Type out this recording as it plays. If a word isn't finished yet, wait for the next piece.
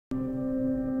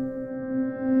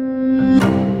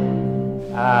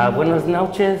Buenas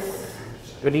noches.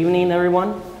 Good evening,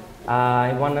 everyone.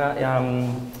 I want to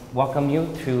welcome you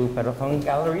to Perrotin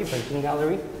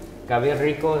Gallery. Gabriel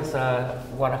Rico is a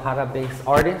Guadalajara-based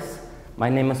artist. My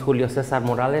name is Julio Cesar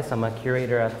Morales. I'm a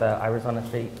curator at the Arizona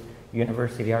State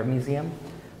University Art Museum.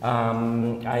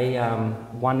 I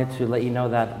wanted to let you know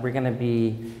that we're going to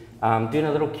be doing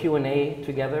a little Q&A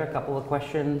together, a couple of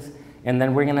questions, and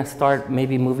then we're going to start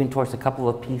maybe moving towards a couple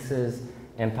of pieces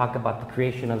and talk about the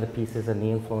creation of the pieces and the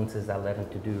influences that led him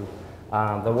to do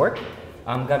the work.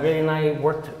 Gabriel and I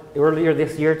worked earlier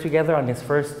this year together on his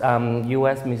first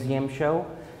U.S. museum show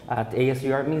at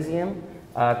ASU Art Museum.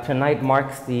 Tonight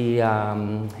marks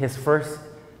his first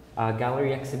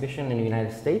gallery exhibition in the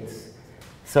United States.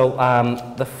 So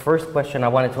the first question I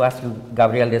wanted to ask you,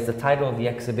 Gabriel, is the title of the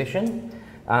exhibition.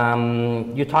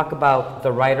 You talk about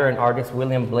the writer and artist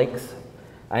William Blake's,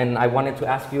 and I wanted to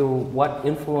ask you what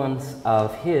influence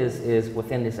of his is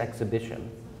within this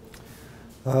exhibition.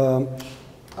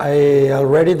 I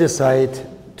already decided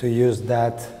to use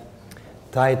that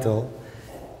title,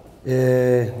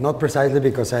 not precisely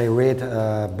because I read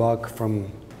a book from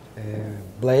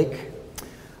Blake.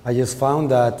 I just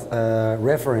found that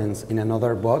reference in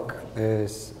another book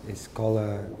is called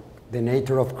The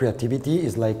Nature of Creativity.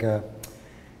 It's like a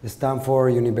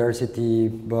Stanford University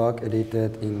book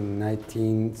edited in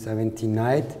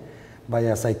 1979 by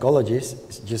a psychologist.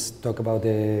 It's just talk about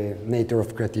the nature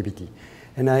of creativity.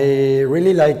 And I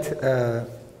really liked the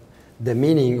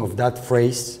meaning of that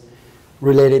phrase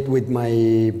related with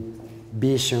my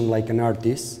vision like an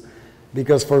artist,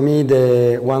 because for me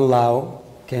the one law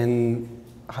can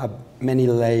have many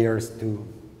layers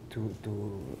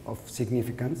of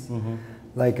significance. Mm-hmm.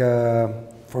 Like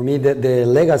for me the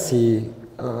legacy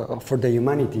for the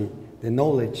humanity, the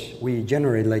knowledge we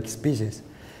generate like species,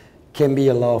 can be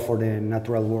a law for the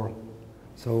natural world.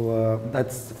 So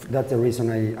that's the reason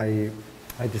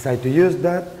I decided to use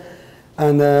that.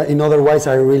 And in other ways,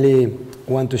 I really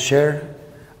want to share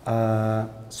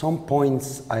some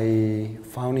points I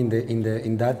found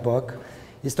in that book.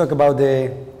 It's talk about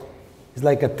it's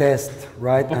like a test,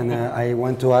 right? And I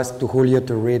want to ask to Julio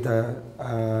to read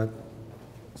a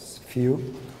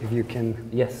few, if you can.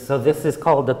 Yes, so this is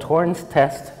called the Torrance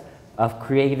Test of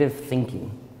Creative Thinking.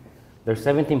 There's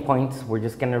 17 points. We're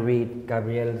just going to read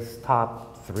Gabriel's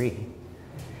top 3.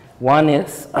 One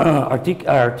is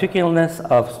articulateness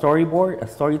of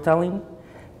storytelling,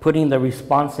 putting the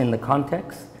response in the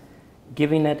context,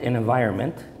 giving it an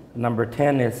environment. Number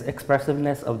 10 is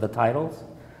expressiveness of the titles,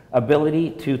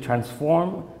 ability to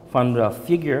transform from the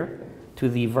figure to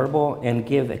the verbal and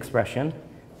give expression.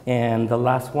 And the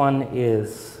last one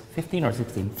is 15 or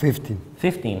 16? 15.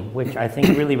 15, which I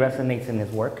think really resonates in his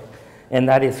work. And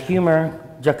that is humor,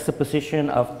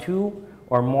 juxtaposition of two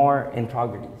or more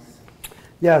integrities.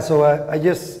 Yeah, so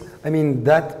I mean,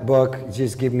 that book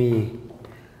just gave me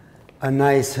a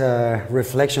nice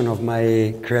reflection of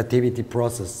my creativity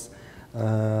process.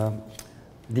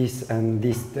 These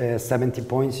 70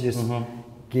 points just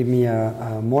give me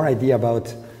a more idea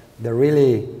about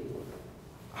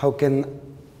how can,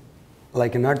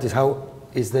 like an artist,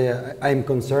 I'm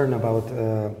concerned about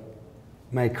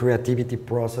my creativity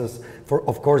process.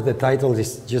 Of course, the title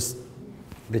is just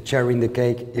the cherry in the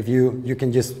cake. If you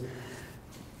can just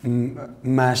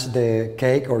mash the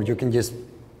cake, or you can just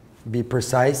be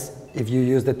precise if you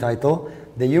use the title.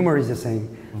 The humor is the same.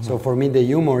 Mm-hmm. So for me, the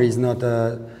humor is not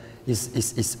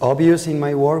is obvious in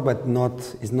my work, but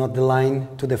is not the line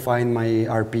to define my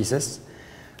art pieces.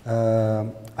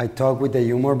 I talk with the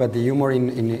humor, but the humor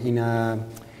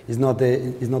is not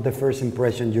the first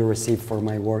impression you receive for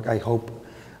my work, I hope,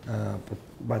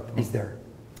 but it's there.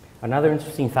 Another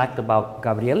interesting fact about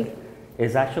Gabriel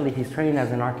is actually he's trained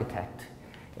as an architect.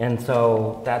 And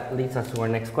so that leads us to our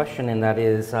next question, and that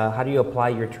is, how do you apply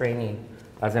your training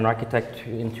as an architect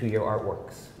into your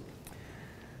artworks?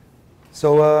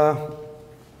 So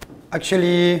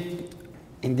actually,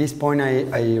 in this point, I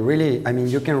mean,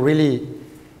 you can really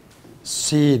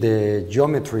see the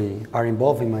geometry are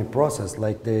involved in my process,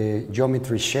 like the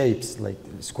geometry shapes, like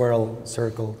squirrel,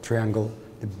 circle, triangle,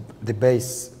 the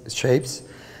base shapes,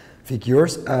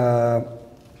 figures.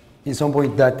 In some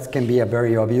point that can be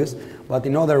very obvious, but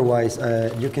in otherwise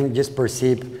you can just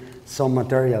perceive some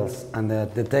materials and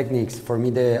the techniques. For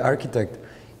me, the architecture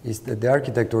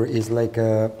is like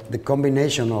the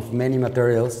combination of many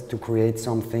materials to create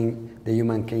something the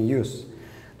human can use.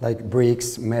 Like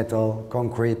bricks, metal,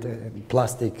 concrete,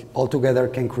 plastic, all together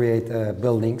can create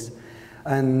buildings.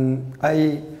 And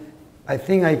I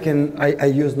think I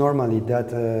use normally that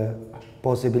the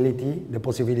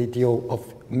possibility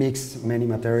of mix many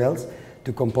materials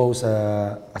to compose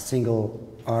a single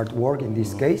artwork in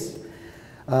this case.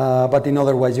 But in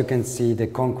other ways, you can see the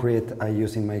concrete I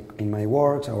use in my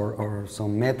works, or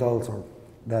some metals, or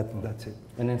that's it.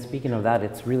 And then speaking of that,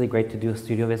 it's really great to do a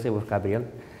studio visit with Gabriel.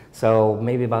 So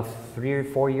maybe about 3 or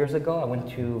 4 years ago, I went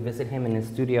to visit him in his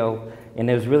studio, and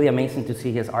it was really amazing to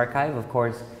see his archive. Of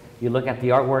course, you look at the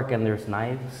artwork and there's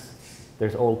knives,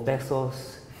 there's old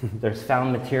pesos, there's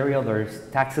found material, there's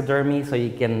taxidermy, so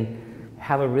you can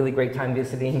have a really great time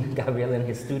visiting Gabriel in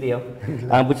his studio.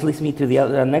 Which leads me to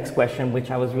the next question,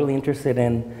 which I was really interested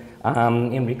in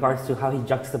regards to how he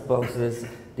juxtaposes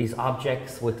these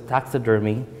objects with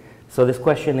taxidermy. So this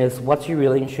question is, what's your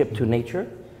relationship to nature?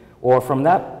 Or from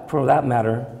that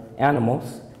matter,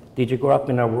 animals? Did you grow up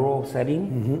in a rural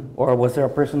setting? Or was there a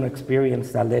personal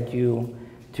experience that led you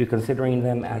to considering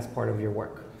them as part of your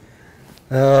work?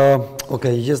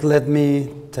 Okay, just let me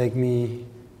take me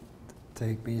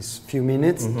a few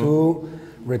minutes to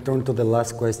return to the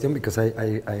last question, because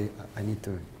I need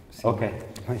to see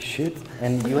my sheet.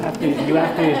 And you have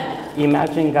to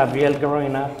imagine Gabriel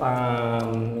growing up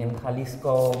in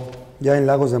Jalisco. Ya en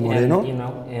Lagos de Moreno.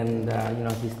 And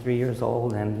he's 3 years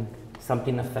old, and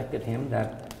something affected him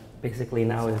that basically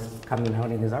now is coming out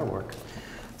in his artwork.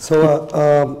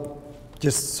 So,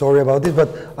 just sorry about this, but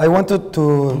I wanted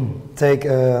to take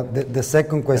the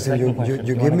second question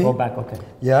you give me. Go back, okay.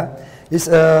 Yeah, it's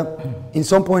in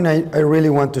some point I really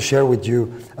want to share with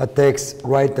you a text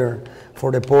writer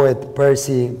for the poet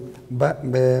Percy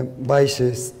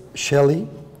Bysshe Shelley.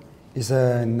 He's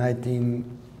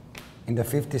in the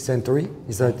 15th century.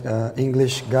 He's an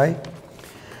English guy.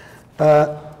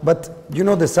 But you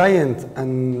know, the science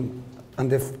and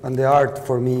the art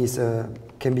for me is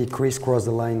can be crisscross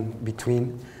the line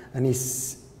between, and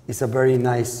it's a very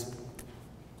nice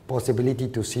possibility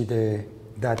to see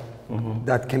that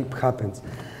can happen.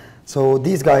 So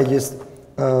this guy just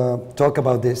talk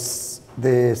about this.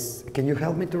 Can you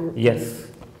help me to? Yes.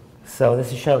 So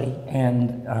this is Shelley,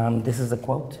 and this is a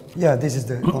quote. Yeah, this is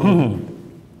the.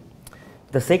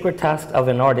 The sacred tasks of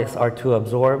an artist are to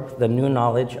absorb the new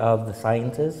knowledge of the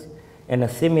sciences and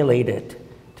assimilate it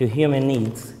to human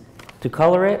needs, to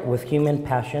color it with human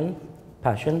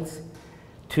passions,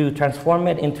 to transform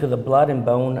it into the blood and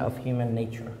bone of human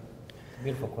nature.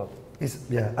 Beautiful quote.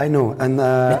 Yeah, I know, and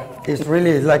it's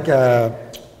really like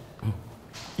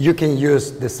you can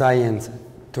use the science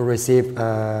to receive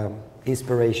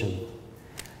inspiration.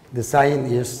 The science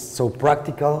is so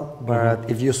practical, but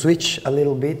if you switch a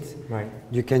little bit,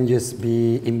 you can just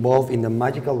be involved in the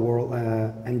magical world,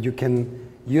 and you can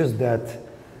use that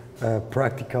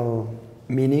practical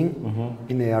meaning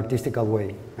in an artistical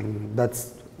way. And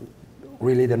that's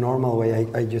really the normal way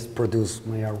I just produce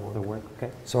my artwork.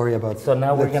 Okay. Sorry about that. So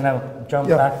now we're going to jump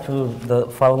back to the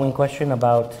following question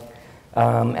about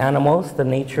animals, the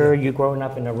nature, you growing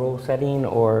up in a rural setting,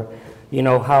 or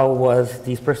how was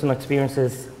these personal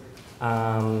experiences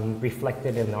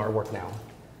reflected in the artwork now?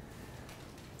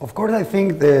 Of course, I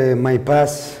think my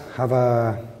past have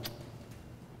a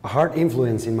hard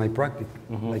influence in my practice,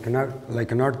 like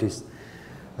an artist.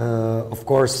 Of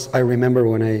course, I remember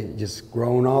when I just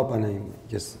grown up and I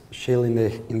just chill in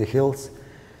the hills.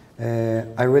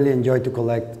 I really enjoy to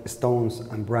collect stones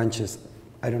and branches.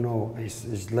 I don't know,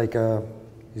 it's like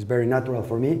it's very natural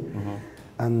for me.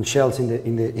 And shells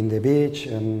in the beach,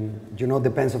 and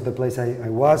depends of the place I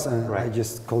was. I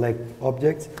just collect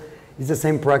objects. It's the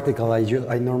same practical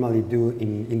I normally do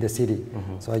in the city.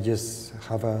 So I just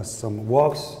have some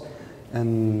walks,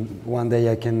 and one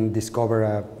day I can discover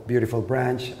a beautiful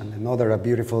branch, and another a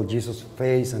beautiful Jesus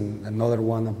face, and another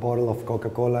one a bottle of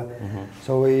Coca-Cola.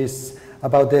 So it's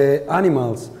about the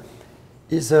animals.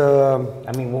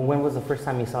 I mean, when was the first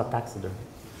time you saw taxidermy?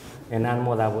 An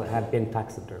animal that had been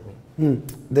taxidermy?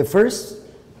 The first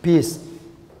piece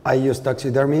I used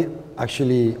taxidermy,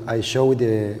 actually I showed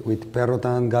with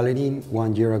Perrotin Gallery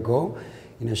 1 year ago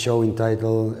in a show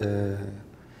entitled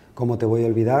 ¿Cómo te voy a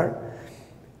olvidar?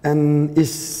 And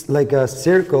it's like a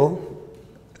circle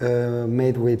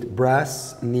made with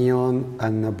brass, neon,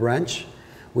 and a branch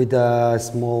with a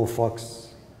small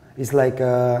fox. It's like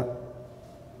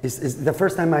it's the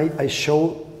first time I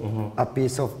show a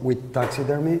piece with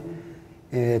taxidermy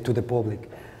to the public.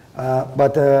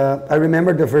 But I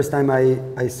remember the first time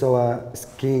I saw a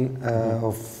skin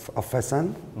of a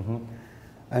pheasant,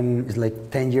 and it's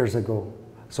like 10 years ago.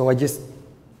 So I just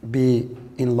be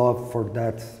in love for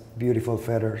that beautiful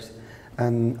feathers,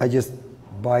 and I just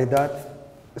buy that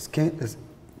skin,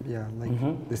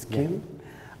 the skin,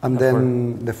 and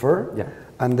then the fur,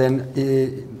 and then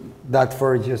that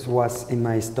fur just was in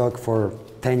my stock for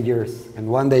 10 years, and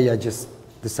one day I just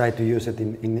decide to use it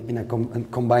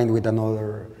combined with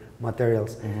another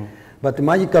materials. But the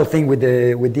magical thing with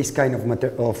this kind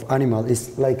of animal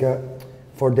is like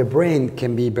for the brain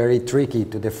can be very tricky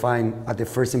to define at the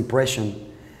first impression.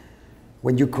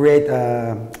 When you create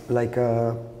like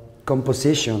a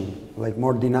composition, like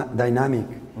more dynamic,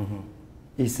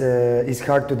 it's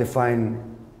hard to define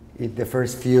in the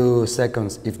first few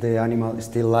seconds if the animal is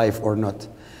still alive or not.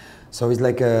 So it's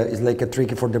like a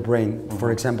tricky for the brain.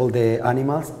 For example, the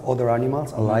animals, other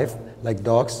animals alive, like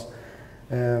dogs,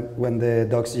 when the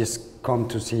dogs just come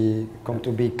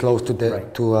to be close to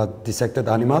the dissected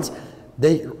animals,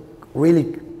 they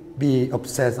really be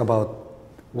obsessed about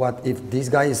what if this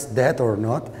guy is dead or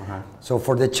not. So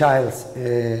for the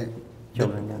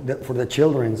for the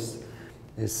children's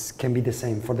can be the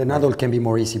same. For the adult can be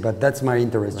more easy, but that's my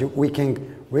interest. You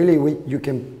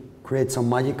can create some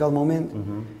magical moment.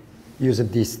 Use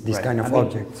this kind of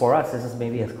object. For us, this is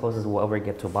maybe as close as we'll ever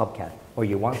get to a bobcat, or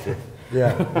you want to.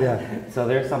 Yeah. So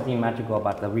there's something magical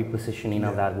about the repositioning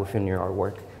of that within your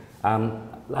artwork.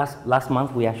 Last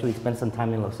month, we actually spent some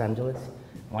time in Los Angeles.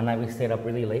 One night we stayed up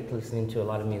really late listening to a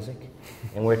lot of music.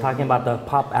 And we're talking about the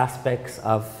pop aspects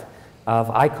of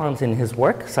icons in his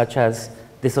work, such as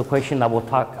this equation that we'll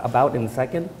talk about in a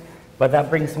second. But that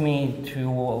brings me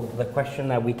to the question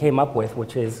that we came up with,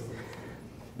 which is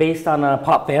based on a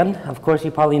pop band. Of course,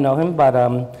 you probably know him, but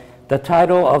the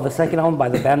title of the second album by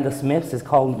the band The Smiths is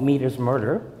called Meter's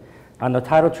Murder. On the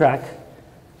title track,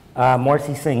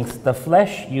 Morrissey sings, "The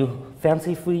flesh you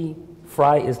fancifully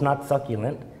fry is not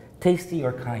succulent, tasty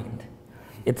or kind.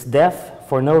 It's death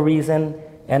for no reason,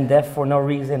 and death for no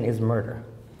reason is murder."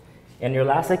 In your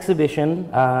last exhibition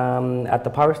at the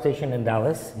Power Station in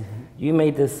Dallas, you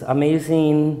made this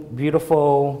amazing,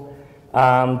 beautiful,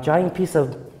 giant piece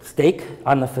of steak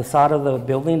on the facade of the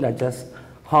building that just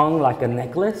hung like a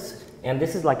necklace. And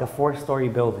this is like a 4-story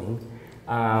building.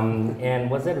 And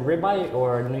was it ribeye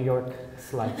or New York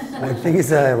slice? I think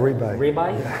it's a ribeye.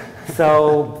 Ribeye? Yeah.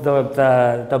 So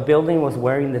the building was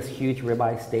wearing this huge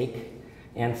ribeye steak.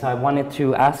 And so I wanted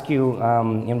to ask you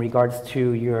in regards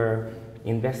to your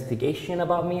investigation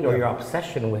about meat or your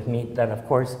obsession with meat, that of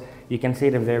course you can see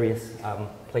it in various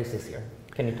places here.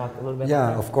 Can you talk a little bit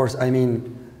about that? Of course. I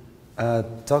mean,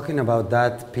 talking about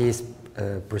that piece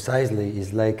precisely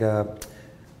is like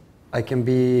I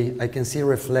can see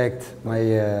reflect my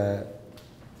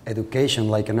education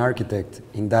like an architect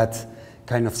in that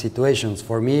kind of situations.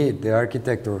 For me, the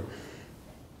architecture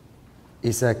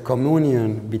is a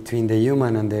communion between the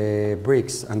human and the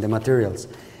bricks and the materials.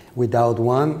 Without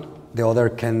one, the other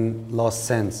can lose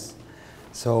sense.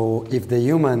 So if the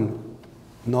human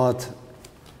not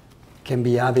can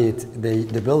be added,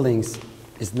 the buildings,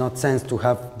 it's not sense to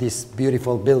have these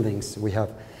beautiful buildings we have.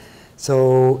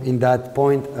 So in that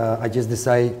point, I just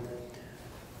decide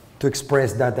to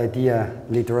express that idea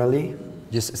literally.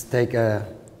 Just stick a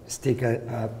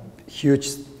huge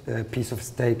piece of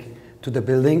steak to the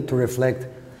building to reflect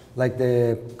like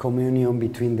the communion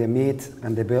between the meat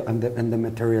and the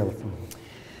material.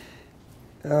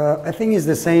 I think it's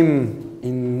the same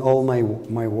in all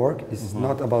my work. It's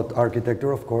not about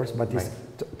architecture, of course, but it's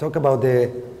talk about the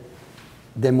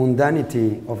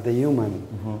mundanity of the human,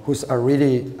 who's are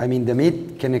really, I mean, the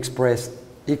meat can express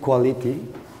equality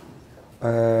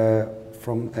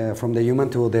from the human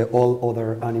to the all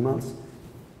other animals,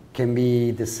 can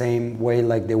be the same way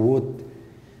like the wood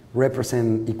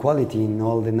represent equality in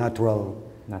all the natural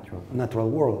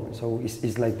world. So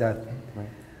it's like that. Right.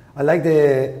 I like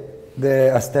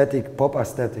the aesthetic, pop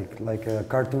aesthetic, like a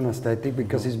cartoon aesthetic,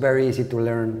 because it's very easy to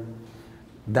learn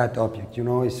that object. You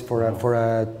know, it's for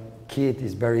a kid,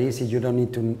 it's very easy. You don't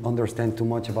need to understand too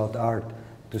much about art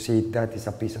to see that is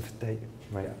a piece of steak.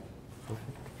 Right. Yeah.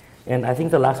 And I think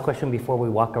the last question before we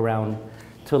walk around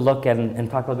to look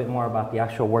and talk a little bit more about the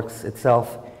actual works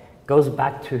itself goes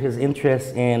back to his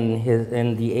interest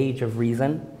in the age of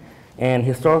reason and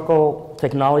historical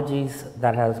technologies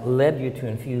that has led you to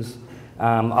infuse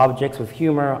objects with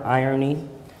humor, irony,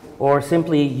 or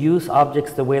simply use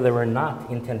objects the way they were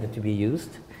not intended to be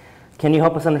used. Can you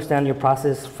help us understand your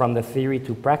process from the theory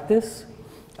to practice?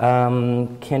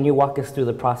 Can you walk us through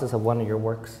the process of one of your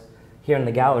works here in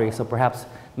the gallery? So perhaps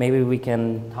maybe we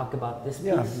can talk about this piece.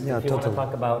 Yeah, if you totally. want to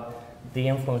talk about the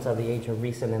influence of the age of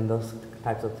reason and those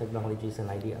types of technologies and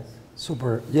ideas.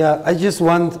 Super. Yeah, I just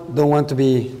don't want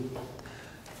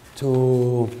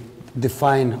to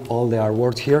define all the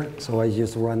artwork here. So I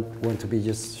just want to be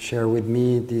just share with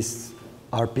me these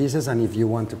art pieces, and if you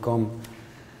want to come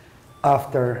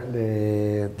after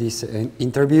this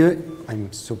interview,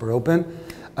 I'm super open.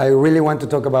 I really want to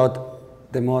talk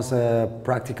about the most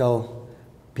practical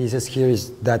pieces here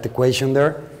is that equation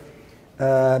there,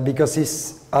 because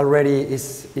it's already,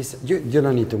 you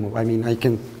don't need to move. I mean,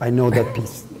 I know that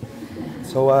piece.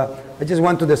 So I just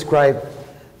want to describe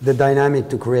the dynamic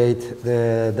to create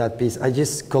that piece. I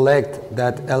just collect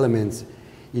that elements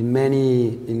in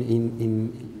many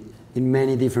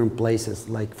different places.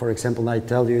 Like, for example, I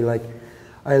tell you, like,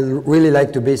 I really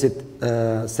like to visit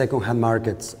second-hand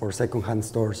markets or second-hand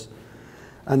stores.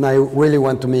 And I really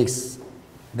want to mix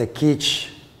the kitsch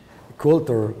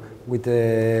culture with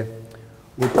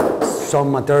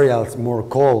some materials more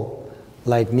cold,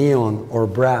 like neon or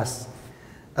brass.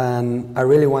 And I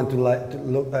really want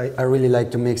I really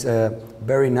like to mix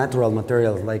very natural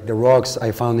materials, like the rocks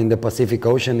I found in the Pacific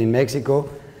Ocean in Mexico.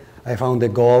 I found the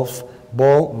golf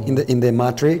ball in the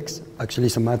matrix, actually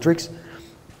it's a matrix,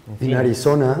 in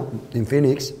Arizona, in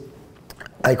Phoenix.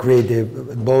 I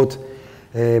created both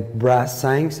brass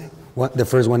signs. The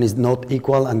first one is not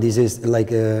equal, and this is like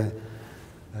the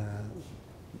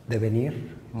veneer,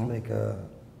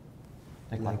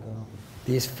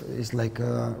 this is like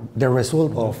the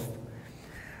result of.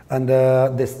 And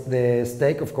the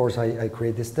stake, of course, I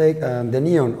create the stake, and the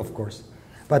neon, of course.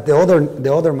 But the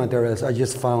other materials I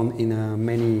just found in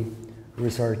many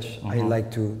research. I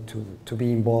like to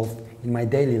be involved in my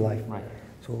daily life. Right.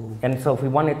 So if we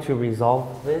wanted to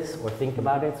resolve this or think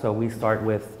about it, so we start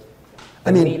with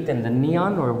the meat and the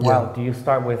neon, or do you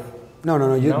start with? No.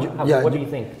 What do you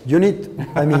think? You need.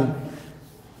 I mean,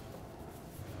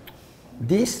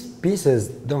 these pieces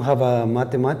don't have a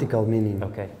mathematical meaning.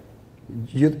 Okay.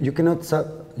 You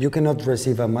cannot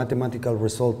receive a mathematical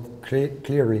result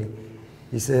clearly.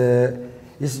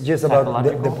 It's just about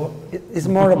it's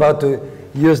more about to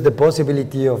use the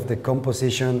possibility of the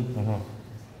composition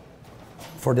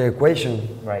for the equation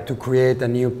to create a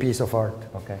new piece of art.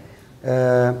 Okay.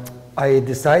 I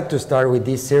decided to start with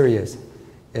this series.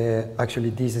 Actually,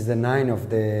 this is the ninth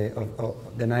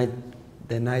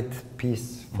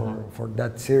piece for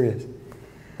that series.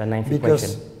 The ninth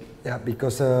equation. Yeah,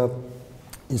 because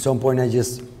in some point I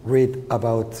just read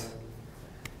about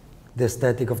the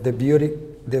aesthetic of the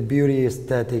beauty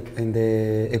aesthetic and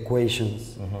the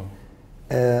equations.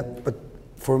 But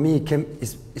for me,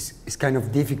 it's kind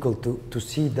of difficult to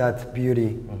see that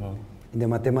beauty in the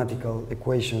mathematical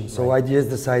equation. So I just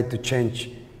decided to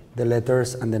change the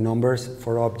letters and the numbers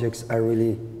for objects I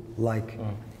really like.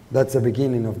 That's the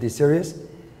beginning of this series.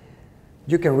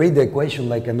 You can read the equation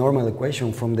like a normal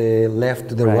equation from the left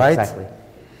to the right. Exactly.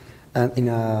 And in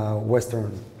a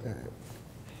Western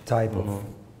type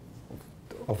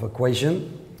of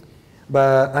equation.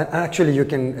 But actually you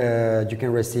can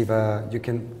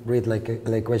read like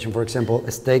an equation. For example,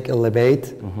 a stake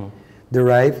elevate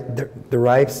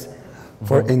derives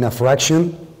in a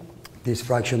fraction. This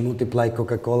fraction multiply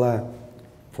Coca-Cola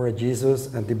for a Jesus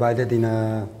and divided in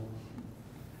a,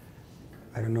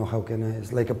 I don't know how can I,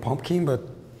 it's like a pumpkin, but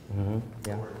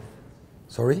yeah.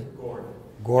 Sorry?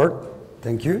 Gourd.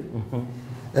 Thank you.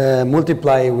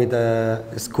 Multiply with a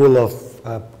school of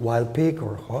wild pig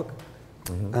or hog.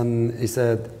 And he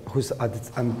said,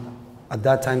 at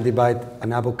that time divide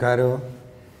an avocado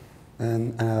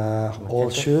and all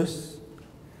shoes.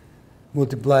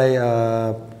 Multiply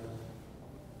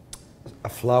a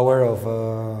flower of,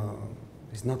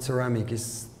 it's not ceramic,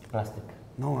 it's plastic.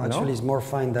 No, actually it's more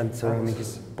fine than ceramic,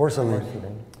 it's porcelain.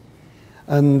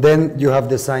 And then you have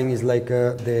the sign is like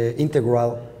the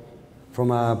integral from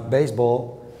a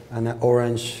baseball and an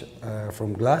orange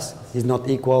from glass is not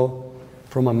equal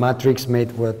from a matrix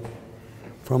made with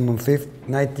from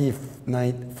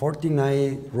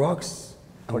 49 rocks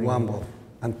and one ball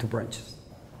and 2 branches.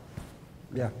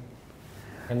 Yeah.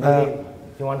 And maybe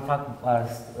you want to talk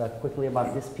quickly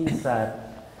about this piece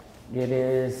that it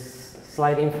is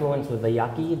slight influence with the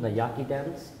yaqui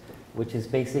dance, which is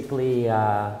basically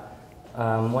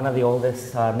one of the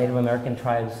oldest Native American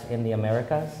tribes in the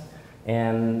Americas.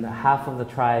 And half of the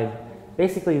tribe,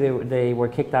 basically they were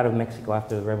kicked out of Mexico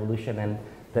after the revolution, and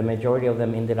the majority of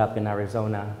them ended up in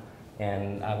Arizona.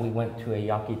 And we went to a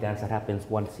yaqui dance that happens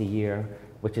once a year,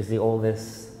 which is the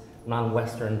oldest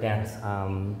non-Western dance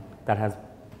that has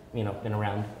been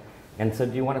around. And so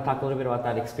do you want to talk a little bit about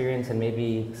that experience and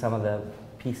maybe some of the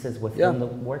pieces within the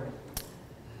work?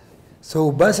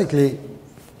 So basically,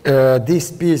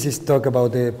 this piece is talk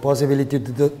about the possibility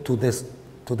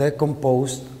to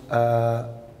decompose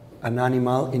an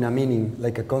animal in a meaning,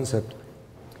 like a concept.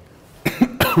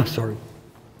 Sorry.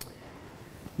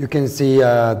 You can see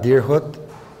a deer hood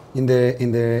in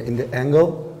the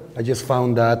angle. I just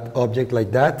found that object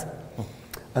like that,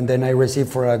 and then I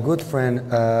received for a good friend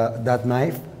that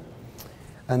knife.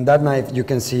 And that knife, you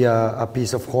can see a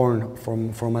piece of horn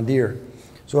from a deer.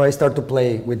 So I start to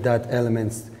play with that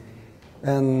elements,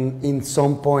 and in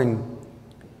some point,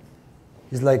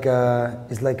 it's like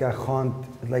a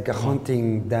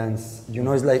hunting dance. You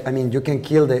know, it's like, I mean, you can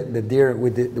kill the deer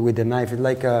with the knife. It's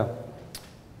like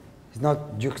it's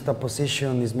not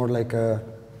juxtaposition. It's more like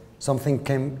something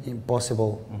can be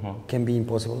impossible.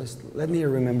 Let me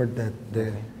remember that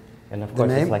And of course,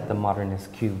 name. it's like the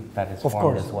modernist cube that is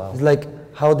formed as well. It's like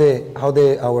how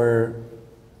our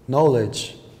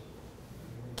knowledge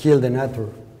kill the nature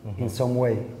in some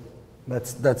way.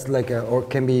 That's like or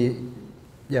can be,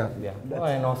 yeah. Well,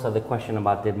 and also the question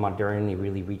about, did modernity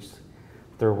really reach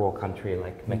third world country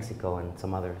like Mexico and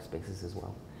some other spaces as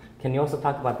well? Can you also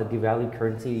talk about the devalued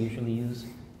currency you usually use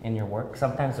in your work?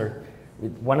 Sometimes,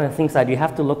 one of the things that you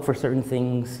have to look for certain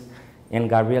things in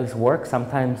Gabriel's work,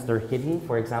 sometimes they're hidden.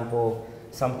 For example,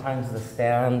 sometimes the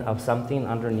stand of something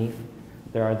underneath,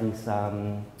 there are these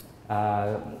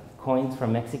coins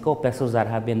from Mexico, pesos that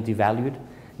have been devalued.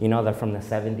 You know, they're from the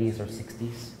 70s or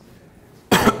 60s.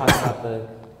 Talk about the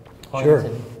coins. Sure.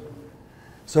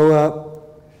 So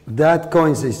that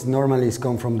coins is normally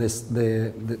come from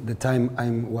the time I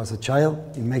was a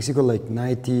child in Mexico, like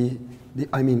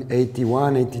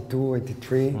 81, 82,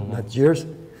 83, that years.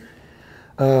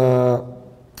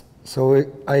 So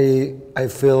I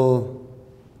feel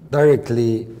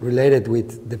directly related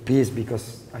with the piece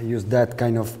because I use that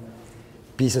kind of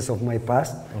pieces of my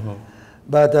past.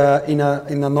 But in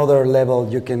another level,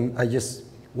 I just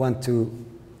want to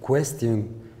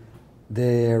question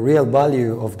the real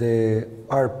value of the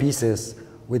art pieces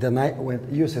with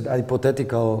used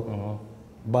hypothetical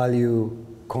value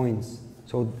coins.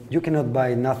 So you cannot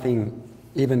buy nothing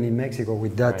even in Mexico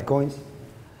with that coins.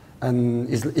 And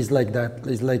it's like that.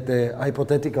 It's like the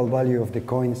hypothetical value of the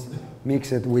coins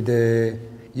mixed with the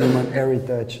human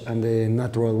heritage and the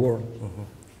natural world.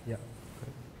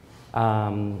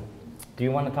 Do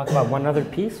you want to talk about one other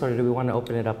piece, or do we want to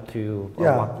open it up to?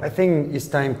 I think it's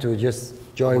time to just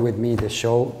join with me the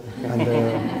show. And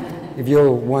if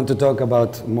you want to talk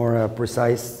about more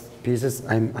precise pieces,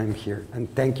 I'm here. And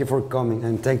thank you for coming,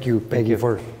 and thank you, Peggy,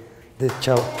 for the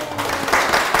show.